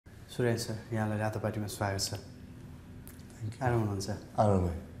Suryansh sir, यहाँलाई रातोपाटीमा स्वागत छ। आराम हुनुहुन्छ?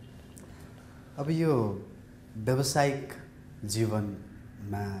 आरामै। अब यो व्यावसायिक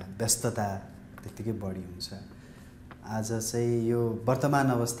जीवनमा व्यस्तता त्यतिकै बढी हुन्छ। आज चाहिँ यो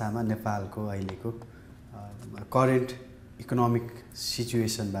वर्तमान अवस्थामा नेपालको अहिलेको करेन्ट इकोनोमिक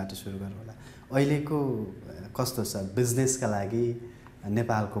सिचुएसनबाट सुरु गरौँ होला। अहिलेको कस्तो छ बिजनेसका लागि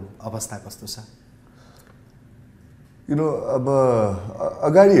नेपालको अवस्था कस्तो छ? अब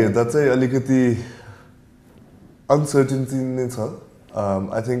अगाडि हेर्दा चाहिँ अलिकति अनसर्टेनिटी नै छ।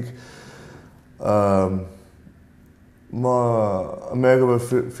 आई थिङ्क म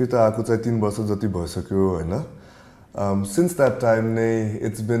अमेरिकाबाट फिर्ता आएको चाहिँ 3 वर्ष जति भइसक्यो होइन। सिन्स द्याट टाइम नै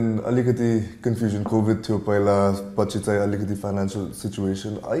इट्स बिन अलिकति कन्फ्युजन। कोभिड थियो पहिला, पछि चाहिँ अलिकति फाइनेन्सियल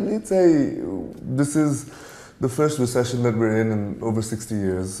सिचुएसन। अहिले चाहिँ this is the first recession that we're in over 60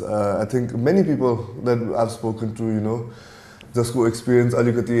 years. I think many people that I've spoken to, जसको एक्सपिरियन्स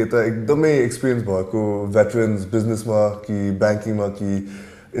अलिकति यता एकदमै एक्सपिरियन्स भएको veterans, बिजनेसमा कि ब्याङ्किङमा कि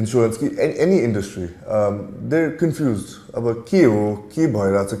इन्सुरेन्स कि एनी इन्डस्ट्री, they're confused. अब के हो, के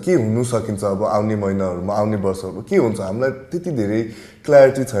भइरहेछ, के हुनु सकिन्छ अब आउने महिनाहरूमा, आउने वर्षहरूमा के हुन्छ, हामीलाई त्यति धेरै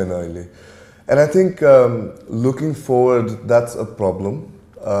क्ल्यारिटी छैन अहिले। And I think looking forward, that's a problem.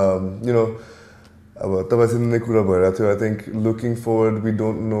 अब तपाईँसँग नै कुरा भइरहेको थियो। I think looking forward, we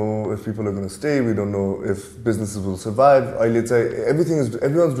don't know if people are going to stay, we don't know if businesses will survive. अहिले चाहिँ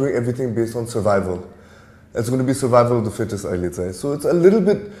everyone's doing everything based on survival. It's going to be survival of the fittest अहिले चाहिँ. So it's a little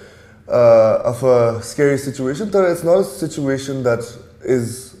bit of a scary situation, but it's not a situation that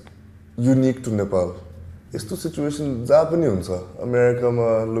is unique to Nepal. यस्तो situation जहाँ पनि हुन्छ।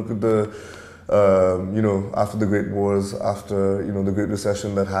 अमेरिकामा look at the after the Great Wars, after the Great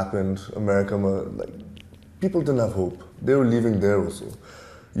Recession that happened, America, people didn't have hope. They were leaving there also.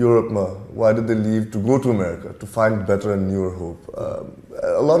 Europe, why did they leave? To go to America, to find better and newer hope.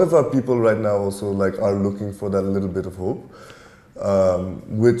 A lot of our people right now also are looking for that little bit of hope,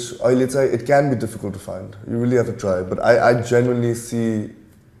 which it can be difficult to find. You really have to try. But I genuinely see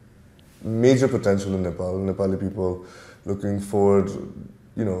major potential in Nepal. Nepali people looking forward.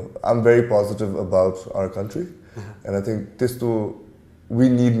 I'm very positive about our country, and I think we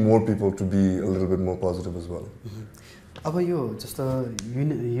need more people to be a little bit more positive as well. अब यो जस्तो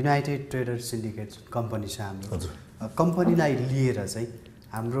United trader syndicate company छ हाम्रो, कम्पनीलाई लिएर चाहिँ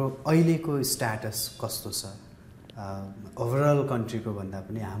हाम्रो अहिलेको स्ट्याटस कस्तो छ? ओभरअल कन्ट्रीको भन्दा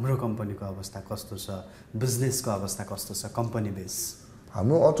पनि हाम्रो कम्पनीको अवस्था कस्तो छ? बिजनेसको अवस्था कस्तो छ? कम्पनी बेस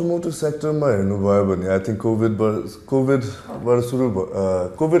हाम्रो अटोमोटिभ सेक्टरमा हेर्नुभयो भने आई थिङ्क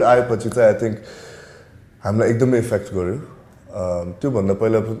कोभिड आएपछि चाहिँ आई थिङ्क हामीलाई एकदमै इफेक्ट गर्यो। त्योभन्दा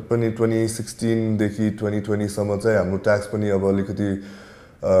पहिला पनि 2016 देखि 2020सम्म चाहिँ हाम्रो ट्याक्स पनि अब अलिकति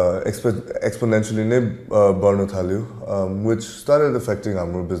एक्सपोनेन्शियली नै बढ्न थाल्यो, विच स्टार्टेड इफेक्टिङ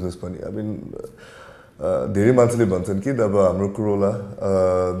हाम्रो बिजनेस पनि। आई मिन धेरै मान्छेले भन्छन् कि अब हाम्रो Corolla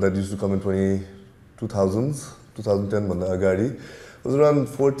that used to come in 2010 भन्दा अगाडि was around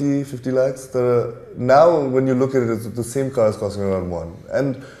 40-50 lakhs. Now, when you look at it, the same car is costing around 1.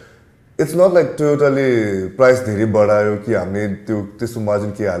 And it's not like Toyota price धेरै बढायो कि हामीले त्यस्तो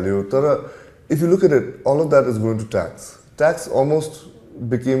margin के हाल्यो। तर if you look at it, all of that is going to tax. Tax almost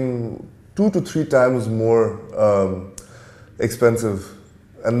became 2 to 3 times more expensive,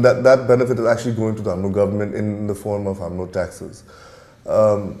 and that benefit is actually going to the Amro government in the form of Amro taxes.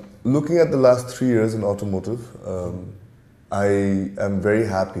 Looking at the last 3 years in automotive, I am very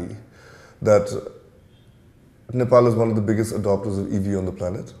happy that Nepal is one of the biggest adopters of EV on the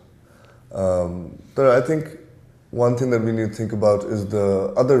planet. But I think one thing that we need to think about is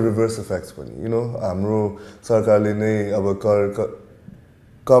the other reverse effects. Hamro sarkarle nai aba kar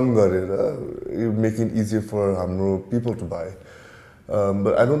kam garera, making it easier for Hamro people to buy.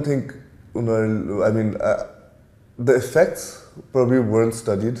 But I don't think, the effects probably weren't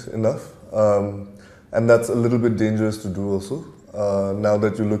studied enough. And that's a little bit dangerous to do also. Now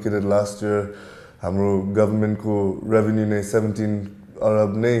that you look at it, last year, our government ko revenue ne 17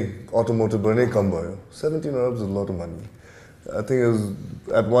 arab ne automotive ne kam bhayo. 17 arab is a lot of money. I think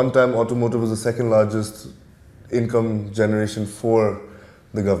at one time automotive was the second largest income generation for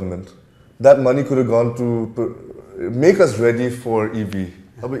the government. That money could have gone to make us ready for EV.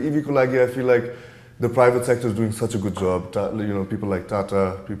 But EV ko lagi, I feel like the private sector is doing such a good job. People like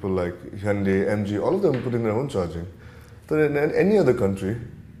Tata, people like Hyundai, MG, all of them put in their own charging. But in any other country,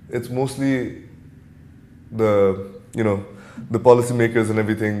 it's mostly the policymakers and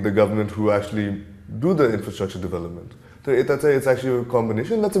everything, the government who actually do the infrastructure development. So it's actually a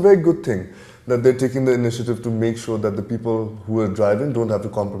combination. That's a very good thing that they're taking the initiative to make sure that the people who are driving don't have to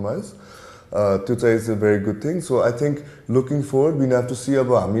compromise. त्यो चाहिँ is a very good thing so I think looking forward we have to see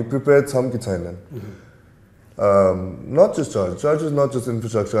अब हामी prepared छौँ कि छैनन् not just charge is not just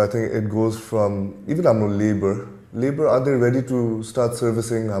infrastructure. I think it goes from even हाम्रो labor are they ready to start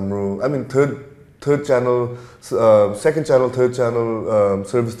servicing हाम्रो I mean third channel second channel third channel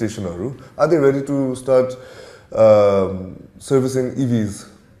service stationहरू are they ready to start servicing EVs?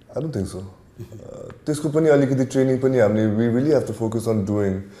 I don't think so. त्यसको पनि अलिकति training पनि हामीले we really have to focus on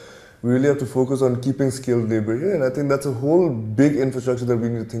doing. We really have to focus on keeping skilled labor here, and I think that's a whole big infrastructure that we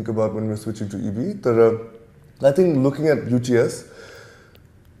need to think about when we're switching to EV. I think looking at UTS,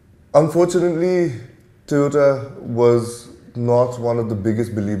 unfortunately, Toyota was not one of the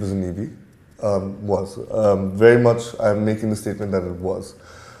biggest believers in EV. Very much, I'm making the statement that it was.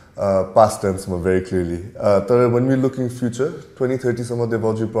 Past tense, very clearly. When we're looking future, 2030, some of they've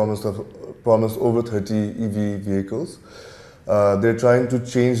already promised over 30 EV vehicles. They're trying to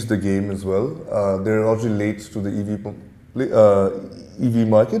change the game as well. They're already late to the EV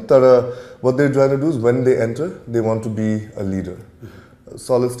market. What they're trying to do is when they enter, they want to be a leader.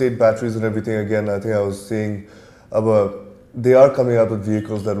 Solid state batteries and everything, again, I think I was saying, they are coming out with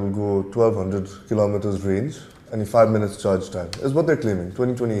vehicles that will go 1200 kilometers range and 5 minutes charge time, is what they're claiming,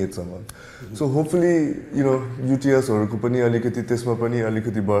 2028 someone. So hopefully, UTS or Kupani Alikati Tesma Pani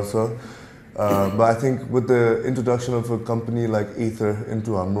Alikati Barsa. But I think with the introduction of a company like Ather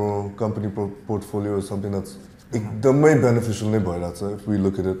into our company portfolio is something that's very beneficial if we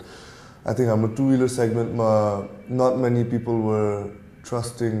look at it. I think our two-wheeler segment, not many people were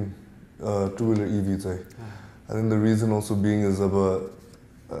trusting two-wheeler EVs. I think the reason also being is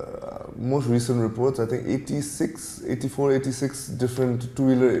most recent reports, I think 86 different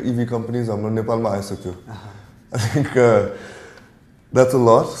two-wheeler EV companies are Nepal. I think that's a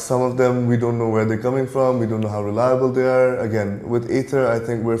lot. Some of them we don't know where they're coming from, we don't know how reliable they are. Again, with Ather, I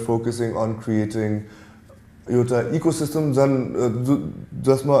think we're focusing on creating एउटा ecosystem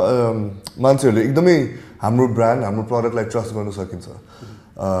जसमा मान्छेहरूले एकदमै हाम्रो brand हाम्रो प्रोडक्टलाई trust गर्न सकिन्छ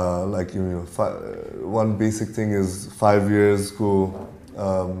like one basic thing is 5 years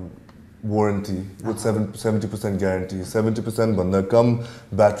warranty with 70% guarantee 70% भन्दा कम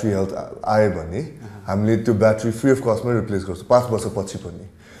battery health आयो भने हामीले त्यो ब्याट्री फ्री अफ कस्टमा रिप्लेस गर्छौँ 5 वर्षपछि पनि.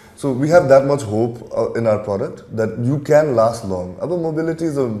 So we have that much hope in our product that you can last long. Aba mobility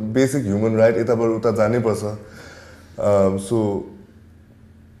is a basic human right. Etabar uta jane parcha. So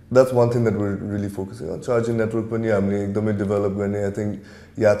that's one thing that we're really focusing on. Charging network pani hamle ekdamai develop garne. I think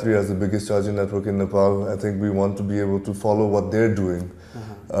Yatri has the biggest charging network in Nepal. I think we want to be able to follow what they're doing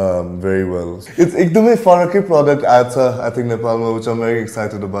very well. It's ekdamai farakai product acha I think Nepal which I'm very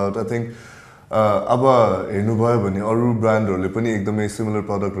excited about. I think अब हेर्नुभयो भने अरू ब्रान्डहरूले पनि एकदमै similar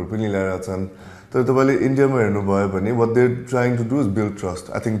प्रडक्टहरू पनि ल्याएर छन् तर तपाईले इन्डियामा हेर्नुभयो भने what they're trying to do is build trust.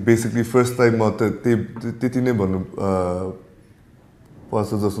 I think basically first time म त्यति नै भन्नु पर्छ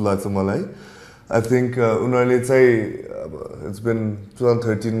जस्तो लाग्छ मलाई. I think उनीहरूले चाहिँ it's been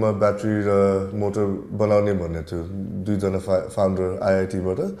 2013 मा ब्याट्री र मोटर बनाउने भन्ने थियो दुईजना फाउन्डर IIT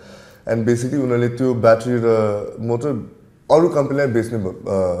बाट and basically उनीहरूले त्यो ब्याट्री र मोटर अरू कम्पनीलाई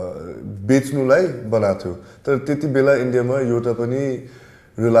बेच्नुलाई बनाएको थियो तर त्यति बेला इन्डियामा एउटा पनि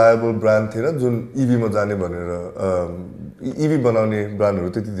रिलायबल ब्रान्ड थिएन जुन इभी मा जाने भनेर इभी बनाउने ब्रान्डहरू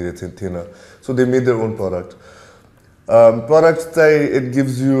त्यति धेरै थिएन. So they made their own product चाहिँ इट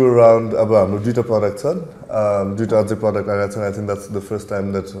गिभ्स यु अराउन्ड अब हाम्रो दुईटा प्रोडक्ट छन् दुईटा अझै प्रोडक्ट आएको छन्. I think that's the first time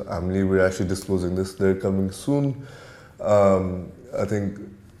that हामीले we are actually डिस्क्लोजिङ this they are coming soon. I think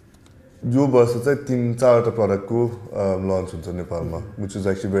यो वर्ष चाहिँ 3-4 प्रोडक्टको लन्च हुन्छ नेपालमा which is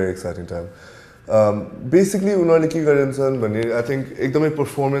actually very exciting time. Basically उनीहरूले के गरिन्छन् भने आई थिङ्क एकदमै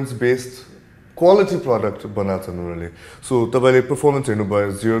पर्फर्मेन्स बेस्ड क्वालिटी प्रडक्ट बनाएको छन् उनीहरूले. सो तपाईँले पर्फर्मेन्स हेर्नुभयो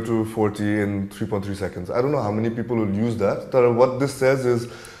 0 to 40 in 3.3 seconds. I don't know how many people will use that. तर what this says is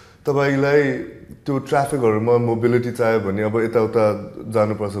तपाईँलाई त्यो ट्राफिकहरूमा मोबिलिटी चाहियो भने अब यताउता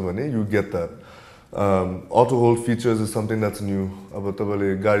जानुपर्छ भने you get that. Auto hold features is something that's new. अब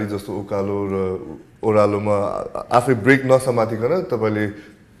तपाईले गाडी जस्तो उकालो र ओह्रालोमा आफै ब्रेक नसमातिकन तपाईले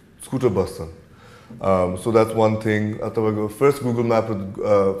स्कुटर बस्छन्. So that's one thing. तपाईँको first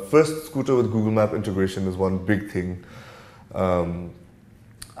scooter with Google Map integration is one big thing.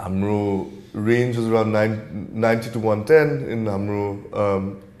 हाम्रो range is around 90 to 110 in हाम्रो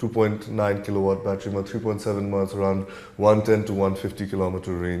 2.9 kilowatt battery ma 3.7 ma it's around 110 to 150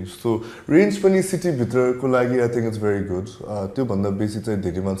 kilometer range. So range pani city bhitra ko lagi I think it's very good. Tyo bhanda besi chai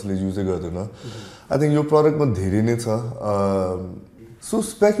धेरै मान्छेले use गर्दैन. I think यो product ma धेरै नै छ. So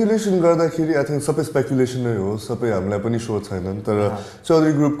speculation गर्दाखेरि I think सबै speculation नै हो. सबै हामीलाई पनि sure छैनन् तर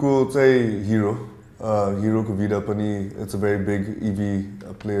चौधरी ग्रुप को चाहिँ hero Hero ko Vida pani, it's a very big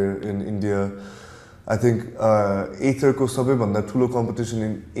EV player in India. I think Ather ko sabai bhanda thulo competition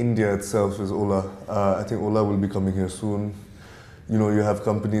in India itself is Ola. I think Ola will be coming here soon. You know, you have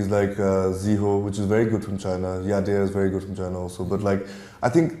companies like Ziho, which is very good from China. Yadea is very good from China also. But like, I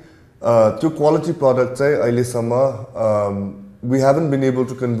think to quality products, we haven't been able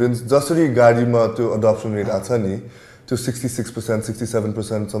to convince jasari gadima to adoption rate acha to 66%,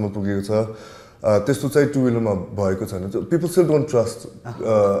 67% सम्म पुगेको छ त्यस्तो चाहिँ two wheeler मा भएको छैन people still don't trust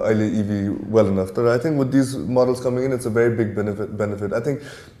अहिले EV well enough but I think with these models coming in it's a very big benefit I think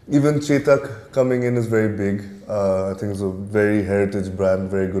even Chetak coming in is very big I think it's a very heritage brand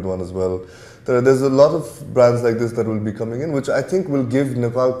very good one as well there's a lot of brands like this that will be coming in which I think will give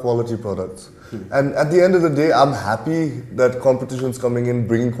Nepal quality products and at the end of the day I'm happy that competition is coming in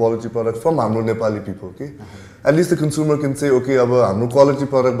bringing quality products from हाम्रो Nepali people okay at least the consumer can say okay अब हाम्रो quality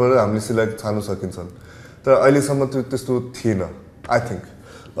product बाट हामीले select छान्न सकिन्छन् तर अहिले सम्म त्यस्तो थिएन I think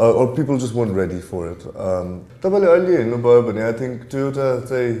or people just weren't ready for it तपाईले अहिले हेर्नुभयो भने I think Toyota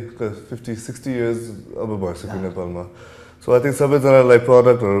चाहिँ 50 60 years अब भइसक्यो नेपालमा so I think सबैजनालाई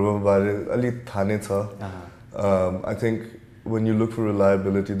प्रोडक्टहरुको बारे अलि थाहा नै छ I think when you look for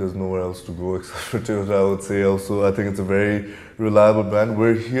reliability, there's nowhere else to go except for Toyota, I would say also. I think it's a very reliable brand.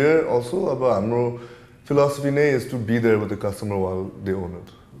 We're here also, our philosophy is to be there with the customer while they own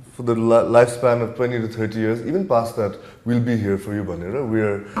it. For the lifespan of 20 to 30 years, even past that, we'll be here for you, Banera. We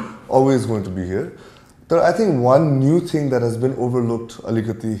are always going to be here. But I think one new thing that has been overlooked,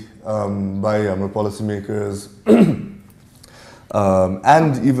 Alikati, by our policymakers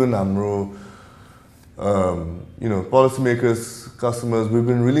and even Amro, you know, policymakers, customers, we've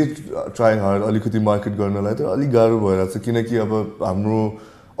been really trying hard. Alikati market garnalai tara ali garo bhayera cha kinaki aba hamro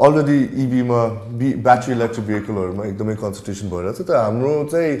already EV ma battery electric vehicle haruma ekdamai concentration bhayera cha tara hamro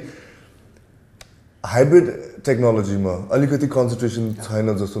chai hybrid technology ma alikati concentration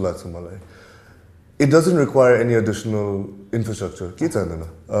chaina jasto लाग्छ मलाई it doesn't require any additional infrastructure के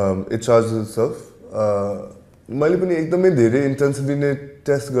चाहिँदैन it charges itself मैले पनि एकदमै धेरै intensively नै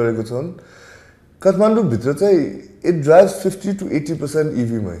test गरेको छन् Kathmandu bhitra chai it drives 50 to 80%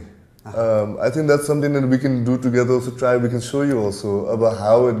 EV mai I think that's something that we can do together also try we can show you also about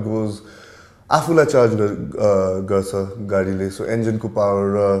how it goes afula charge garcha gadile so engine ko power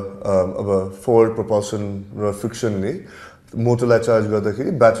ra forward propulsion ra friction le motor la charge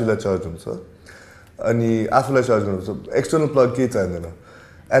gardakheri battery la charge huncha ani afula charge garnu external plug ke chahiदैन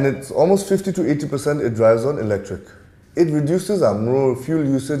and it's almost 50 to 80% it drives on electric it reduces our fuel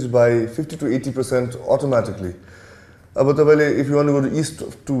usage by 50 to 80% automatically. If you want to go to east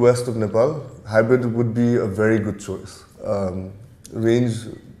to west of Nepal, hybrid would be a very good choice. Range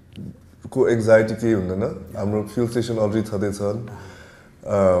ko anxiety ke hundana. Our fuel station already chhadai cha.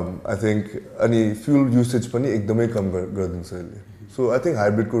 I think any fuel usage pani ekdamai kam gardincha यसले. So I think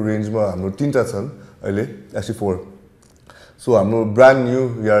hybrid ko range ma हाम्रो तीनटा छन् अहिले actually 4. So हाम्रो brand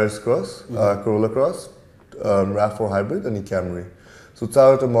new Yaris Cross, Corolla Cross RAV4 hybrid and Camry. So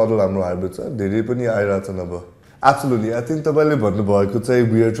चारवटा model हाम्रो hybrid छ धेरै पनि आइराछ अब absolutely I think तपाईले भन्नु भएको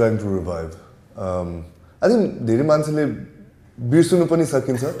चाहिँ we are trying to revive I think धेरै मान्छेले बिर्सनु पनि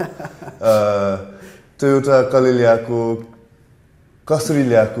सकिन्छ Toyota कले ल्याएको कसरी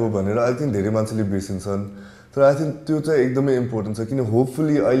ल्याएको भनेर I think धेरै मान्छेले बिर्सिन्छन् तर I think त्यो चाहिँ एकदमै इम्पोर्टेन्ट छ किन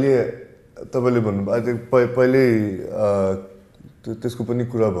hopefully अहिले तपाईले भन्नु I think पहिले त्यसको पनि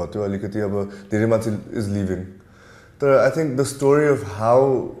कुरा भयो त्यो अलिकति अब धेरै मान्छे is leaving तर I think the story of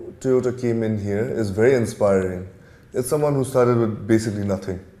how Toyota came in here is very inspiring it's someone who started with basically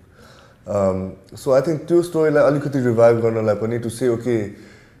nothing so I think त्यो storyलाई अलिकति revive गर्नलाई पनि to say okay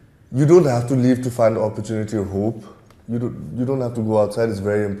you don't have to leave to find opportunity or hope you don't have to go outside is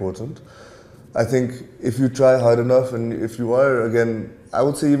very important I think if you try hard enough and if you are again I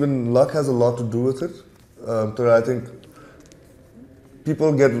would say even luck has a lot to do with it so I think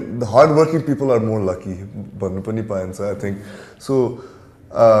people the hardworking people are more lucky I think so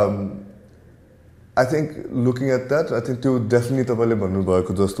I think looking at that I think त्यो definitely तपाईले भन्नु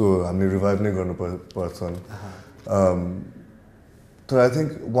भएको जस्तो हामीले revive नै गर्नु पर्छ तर I think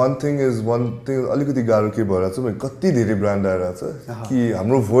one thing अलिकति गाह्रो के भइरहेछ भने कति धेरै ब्रान्ड आइरहेछ कि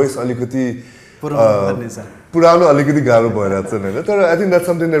हाम्रो voice अलिकति पुरानो अलिकति गाह्रो भइरहेछ हैन तर I think that's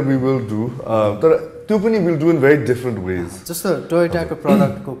something that we will do तर त्यो पनि will do in very different ways जस्तो Toyota को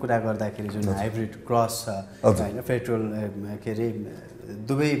product को कुरा गर्दाखेरि जुन hybrid cross छ हैन पेट्रोल के रे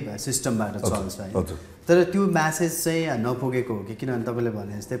दुवै सिस्टमबाट चल्छ हैन तर त्यो मेसेज चाहिँ नपुगेको हो कि किनभने तपाईले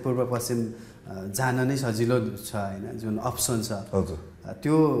भने जस्तै पूर्व पश्चिम जान नै सजिलो छ हैन जुन अप्सन छ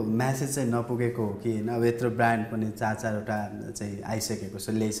त्यो मेसेज चाहिँ नपुगेको हो कि होइन अब यत्रो ब्रान्ड पनि 4-4वटा चाहिँ आइसकेको छ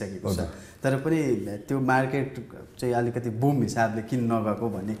ल्याइसकेको छ तर पनि त्यो मार्केट चाहिँ अलिकति बुम हिसाबले किन नगएको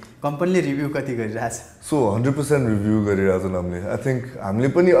भन्ने कम्पनीले रिभ्यू कति गरिरहेछ सो 100% रिभ्यू गरिरहेछन् हामीले आई थिङ्क हामीले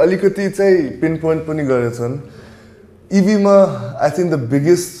पनि अलिकति चाहिँ पिन पोइन्ट पनि गरेछन् इभीमा I think the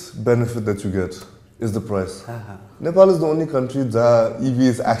biggest benefit that you get is the price Nepal is the only country जहाँ इभी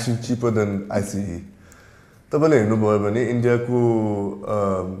इज एक्चुअली चिपर देन आइसिई तपाईँले हेर्नुभयो भने इन्डियाको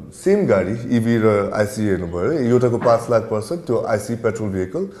सेम गाडी इभी र आइसिई हेर्नुभयो एउटाको 5 लाख पर्छ त्यो आइसिई पेट्रोल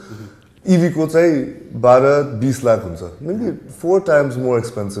भेहिकल इभीको चाहिँ 12-20 लाख हुन्छ मेबी 4 टाइम्स मोर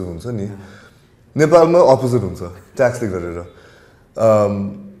एक्सपेन्सिभ हुन्छ नि नेपालमा अपोजिट हुन्छ ट्याक्सले गरेर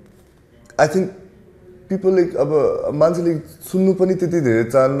आई थिङ्क पिपलले अब मान्छेले सुन्नु पनि त्यति धेरै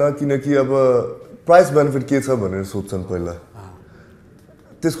चाहन्न किनकि अब प्राइस बेनिफिट के छ भनेर सोध्छन् पहिला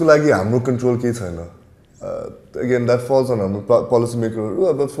त्यसको लागि हाम्रो कन्ट्रोल केही छैन again that falls on हाम्रो policy maker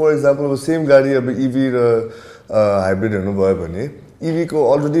अब for example अब सेम गाडी अब इभी र हाइब्रिड हेर्नुभयो भने इभी को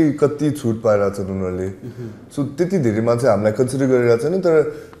अलरेडी कति छुट पाइरहेछन् उनीहरूले सो त्यति धेरै मान्छे हामीलाई कन्सिडर गरिरहेको छैन तर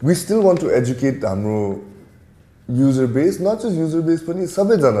we still want to educate हाम्रो user base not just user base पनि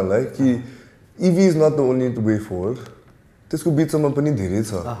सबैजनालाई कि इभी is not the only way forward त्यसको बिचमा पनि धेरै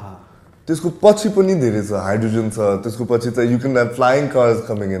छ त्यसको पछि पनि धेरै छ हाइड्रोजन छ त्यसको पछि चाहिँ you can have flying cars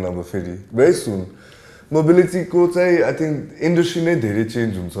coming in अब फेरि भेरी सुन मोबिलिटीको चाहिँ आई थिङ्क इन्डस्ट्री नै धेरै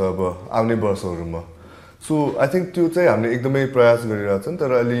चेन्ज हुन्छ अब आउने वर्षहरूमा सो आई थिङ्क त्यो चाहिँ हामीले एकदमै प्रयास गरिरहेको छन्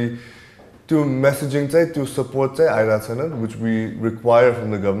तर अलि त्यो मेसेजिङ चाहिँ त्यो सपोर्ट चाहिँ आइरहेको छैन which we require from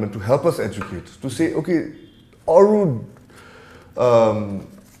the government to help us educate to say okay अरू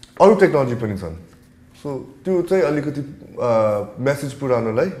टेक्नोलोजी पनि छन् सो त्यो चाहिँ अलिकति मेसेज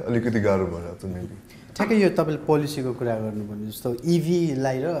पुऱ्याउनलाई अलिकति गाह्रो भइरहेको छ मेबी ठ्याक्कै यो तपाईँले पोलिसीको कुरा गर्नुपर्ने जस्तो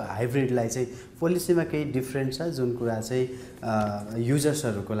इभीलाई र हाइब्रिडलाई चाहिँ पोलिसीमा केही डिफ्रेन्ट छ जुन कुरा चाहिँ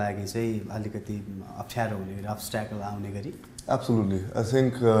युजर्सहरूको लागि चाहिँ अलिकति अप्ठ्यारो हुने गरी अब्स्ट्याकल आउने गरी absolutely I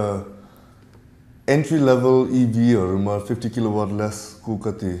think entry level इभीहरूमा 50 kilowatt लेसको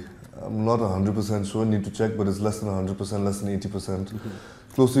कति not 100% sure, need to check, but it's less than 100%, less than 80%,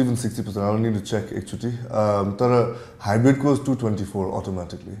 close to even 60%. I don't need to check actually. Hybrid goes 224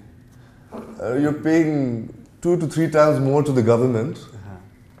 automatically. You're paying 2 to 3 times more to the government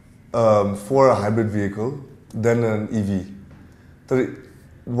for a hybrid vehicle than an EV.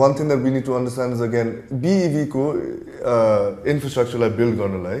 One thing that we need to understand is again, BEV ko infrastructure like build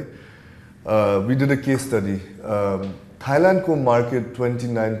garnalai. We did a case study. Thailand ko market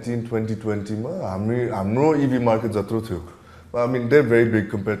 2019-2020 ma hamro EV market jatro thyo. I mean they're very big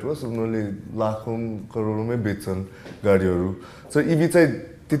compared to us. Only lakhon karodon mai bechan gadiharu. So EV chai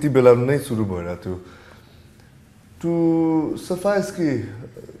त्यति बेला नै सुरु भइरा थियो. To suffice कि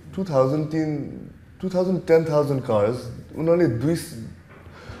 2010,000 cars उनीहरूले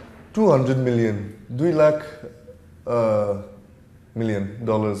 200 million $2 lakh million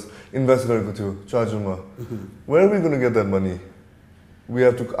invest गरेको थियो चार्जरमा. Where are we going to get that money? We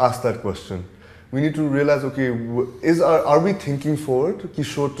have to ask that question. We need to realize, okay, are we thinking forward कि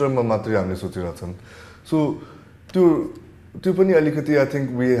short term मा मात्रै हामीले सोचिरहेछन्. So त्यो पनि अलिकति I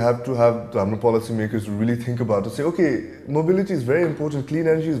think we have to have हाम्रो policy makers to really think about it. Say, okay, mobility is very important, clean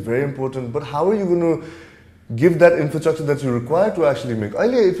energy is very important, but how are you going to give that infrastructure that you require to actually make?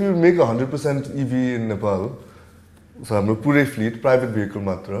 If you make 100% EV in Nepal, so हाम्रो पुरै fleet, private vehicle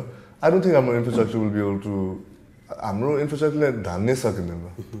मात्र, I don't think हाम्रो infrastructure will be able to, हाम्रो infrastructure धान्नै सकिँदैन.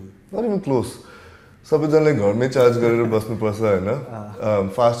 Not even close. सबैजनाले घरमै charge गरेर बस्नुपर्छ हैन.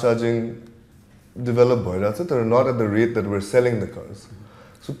 Fast charging develop bhayirach cha tara not at the rate that we're selling the cars.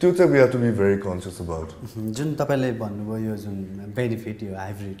 So त्यो चाहिँ we have to be very conscious about. जुन तपाईले भन्नुभयो यो जुन बेनिफिट यो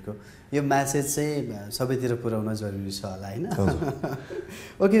हाइब्रिडको यो मेसेज चाहिँ सबैतिर पुर्याउन जरुरी छ होला हैन.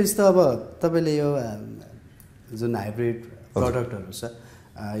 ओके जस्तो अब तपाईले यो जुन हाइब्रिड प्रोडक्टहरु छ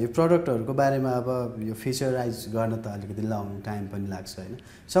यो प्रोडक्टहरुको बारेमा अब यो फिचराइज गर्न त अलिकति लङ टाइम पनि लाग्छ हैन.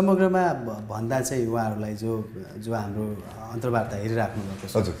 समग्रमा भन्दा चाहिँ उहाँहरुलाई जो हाम्रो अन्तर्वार्ता हेरिराख्नु भएको छ,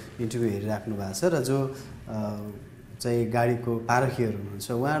 इन्टरभ्यु हेरिराख्नु भएको छ र जो चाहिँ गाडीको पारखीहरु हुनुहुन्छ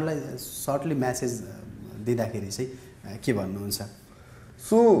उहाँहरुलाई सर्टली मेसेज दिँदाखेरि चाहिँ के भन्नुहुन्छ?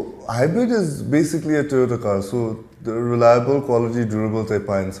 So hybrid is basically a Toyota car. So the reliable, quality, durable type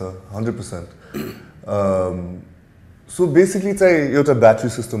पाइन्छ 100%. So basically it's a battery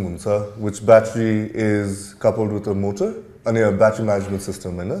system huncha, which battery is coupled with a motor and a battery management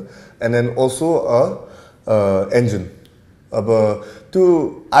system and then also a engine. Aba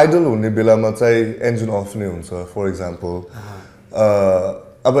to idle hune belama chai engine off नै हुन्छ for example.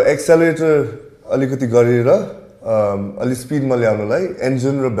 Aba accelerator alikati garera अलि स्पिडमा ल्याउनलाई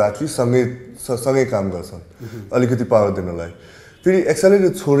engine र battery सँगै काम गर्छन् अलिकति power दिनलाई. फेरि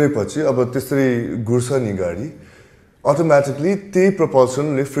एक्सेलरेटर छोडेपछि अब त्यसरी घुर्छ नि गाडी अटोमेटिकली त्यही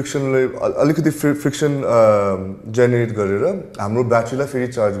प्रपल्सनले फ्रिक्सनले अलिकति फ्रिक्सन जेनेरेट गरेर हाम्रो ब्याट्रीलाई फेरि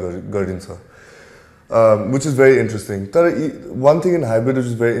चार्ज गरिन्छ which is very interesting. तर one thing in hybrid which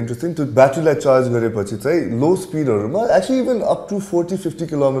is very interesting, त्यो ब्याट्रीलाई चार्ज गरेपछि चाहिँ लो स्पिडहरुमा actually even up to 40-50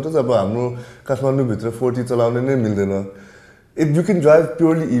 kilometres अब हाम्रो काठमाडौँभित्र 40 चलाउन नै मिल्दैन. If you can drive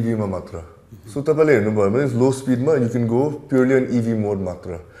purely इभीमा मात्र. सो तपाईले हेर्नुभयो भने लो स्पिडमा you can go purely on इभी मोड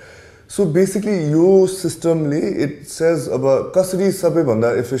मात्र. सो बेसिकली यो सिस्टमले इट सेज अब कसरी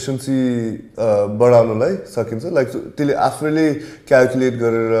सबैभन्दा एफिसिएन्सी बढाउनलाई सकिन्छ. लाइक त्यसले आफैले क्याल्कुलेट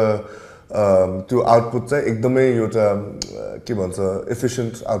गरेर त्यो आउटपुट चाहिँ एकदमै एउटा के भन्छ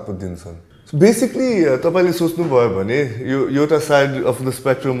एफिसिएन्ट आउटपुट दिन्छन्. सो बेसिकली तपाईले सोच्नुभयो भने यो एउटा side of the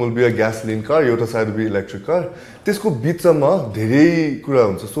spectrum will be a ग्यासोलिन car, एउटा side will be electric car. त्यसको बिचमा धेरै कुरा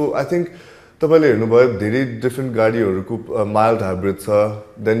हुन्छ. सो आई थिंक तपाईले हेर्नुभयो धेरै डिफरेन्ट गाडीहरुको माइल्ड हाइब्रिड छ,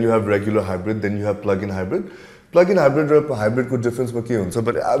 then you have regular hybrid, then you have plug in hybrid. Plug in hybrid र हाइब्रिडको डिफरेन्समा के हुन्छ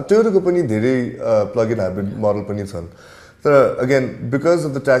भने टोयोटाको पनि धेरै प्लग इन हाइब्रिड मोडल पनि छन्. तर again because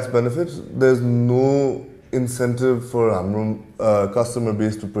of the tax benefit there is no incentive for हाम्रो customer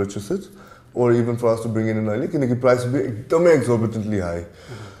base to purchase it or even for us to bring in अहिले किनकि प्राइस भी एकदमै एक्सोर्बिटेन्टली हाई.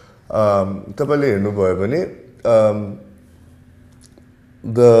 तपाईले हेर्नुभयो भने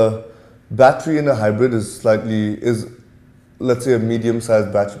the battery in a hybrid is let's say a medium sized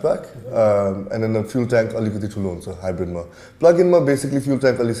battery pack and then a fuel tank अलिकति ठुलो हुन्छ हाइब्रिडमा. Plug इनमा basically fuel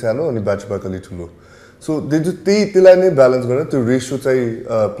tank अलि सानो अनि ब्याट्री प्याक अलि ठुलो. सो त्यसलाई नै ब्यालेन्स गरेर त्यो रेसियो चाहिँ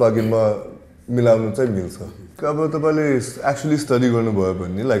प्लग इनमा मिलाउनु चाहिँ मिल्छ. अब तपाईले एक्चुअली स्टडी गर्नुभयो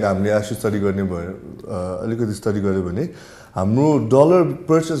भने लाइक हामीले एक्चुअली स्टडी गर्ने भयो अलिकति स्टडी गर्यो भने हाम्रो dollar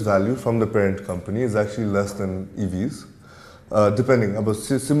purchase value from the parent company is actually less than इभीज depending. अब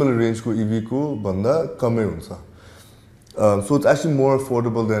सिमिलर रेन्जको इभीको भन्दा कमै हुन्छ. So it's actually more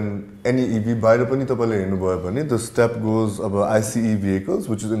affordable then any इभी. बाहिर पनि तपाईँले हेर्नुभयो भने द स्टेप गोज अब आइसिई vehicles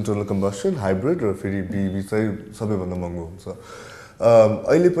which is internal कम्बस्सन hybrid र फेरि बिइभी चाहिँ सबैभन्दा महँगो हुन्छ.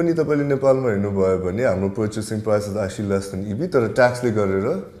 अहिले पनि तपाईँले नेपालमा हेर्नुभयो भने हाम्रो purchasing price is actually less than इभी तर ट्याक्सले गरेर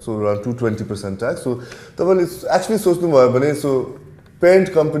सो अराउन्ड 220% ट्याक्स. सो तपाईँले एक्चुअली सोच्नुभयो भने सो पेरेन्ट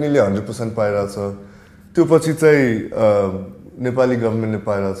कम्पनीले 100% पाइरहेछ, त्यो पछि चाहिँ नेपाली गभर्मेन्टले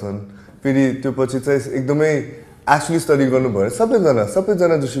पाइरहेछन्. फेरि त्यो पछि चाहिँ एकदमै एक्चुअली स्टडी गर्नुभयो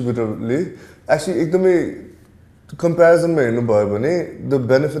सबैजना डिस्ट्रिब्युटरले एक्चुअली एकदमै कम्पेरिजनमा हेर्नुभयो भने the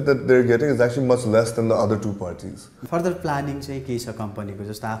benefit that they are getting is actually much less than the other to parties. Further planning चाहिँ के छ कम्पनीको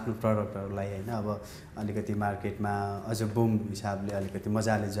जस्तो आफ्नो प्रडक्टहरूलाई होइन अब अलिकति मार्केटमा अझ बुम हिसाबले अलिकति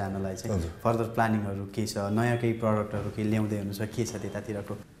मजाले जानलाई चाहिँ फर्दर प्लानिङहरू के छ, नयाँ केही प्रडक्टहरू केही ल्याउँदै हुनुहुन्छ के छ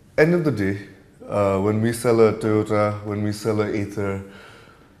त्यतातिरको? And of the day when we sell a Toyota, when we sell a Ather,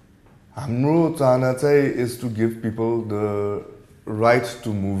 हाम्रो चाहना चाहिँ is to give people the right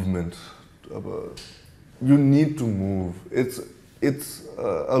to movement. You need to move. It's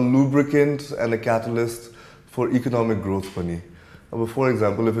a lubricant and a catalyst for economic growth पनि. For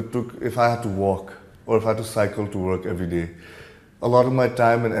example, if I had to walk or if I had to cycle to work every day, a lot of my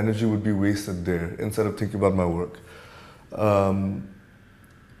time and energy would be wasted there instead of thinking about my work.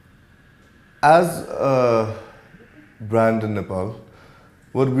 As a brand in Nepal,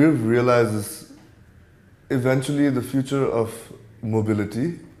 what we've realized is eventually the future of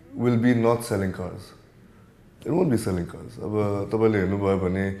mobility will be not selling cars. It won't be selling cars.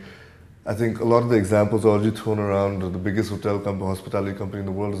 I think a lot of the examples are already thrown around. The biggest hospitality company in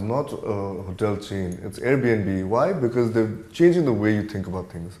the world is not a hotel chain. It's Airbnb. Why? Because they're changing the way you think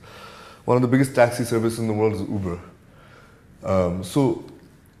about things. One of the biggest taxi services in the world is Uber. So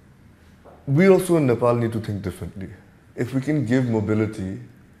we also in Nepal need to think differently. If we can give mobility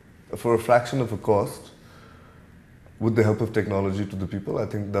for a fraction of a cost with the help of technology to the people, I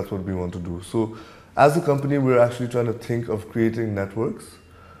think that's what we want to do. So as a company, we're actually trying to think of creating networks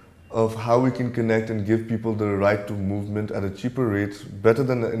of how we can connect and give people the right to movement at a cheaper rate, better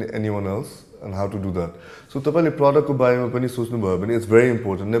than anyone else, and how to do that. So tapale product ko barema pani sochnu bhayo bhane it's very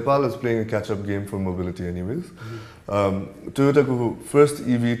important. Nepal is playing a catch-up game for mobility anyways. Toyota ko first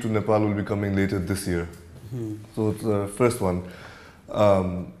EV to Nepal will be coming later this year. So it's the first one.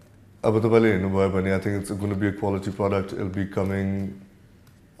 I think it's going to be a quality product. It'll be coming.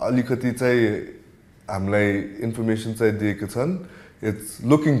 Alikati chai hamlai information chai dieka chan. It's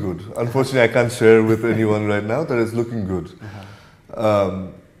looking good. Unfortunately, I can't share with anyone right now that it's looking good.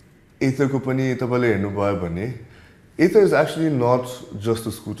 Ather ko pani tapale हेर्नुभयो भने Ather is actually not just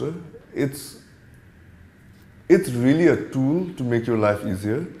a scooter. It's really a tool to make your life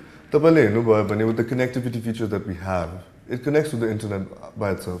easier. Tapale हेर्नुभयो भने with the connectivity features that we have, it connects to the internet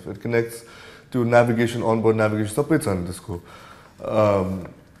by itself. It connects to navigation, onboard navigation. सबै छ नि त्यसको.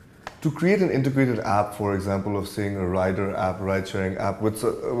 To create an integrated app, for example, of saying a rider app, ride-sharing app with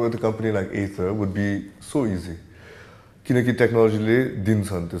a company like Ather would be so easy. किनकि टेक्नोलोजीले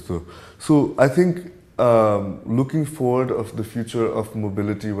दिन्छन् त्यस्तो. So I think looking forward of the future of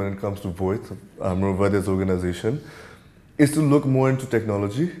mobility when it comes to Voith, हाम्रो Vaidya's organization, is to look more into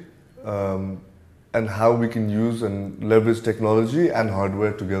technology and how we can use and leverage technology and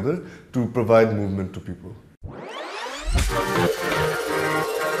hardware together to provide movement to people.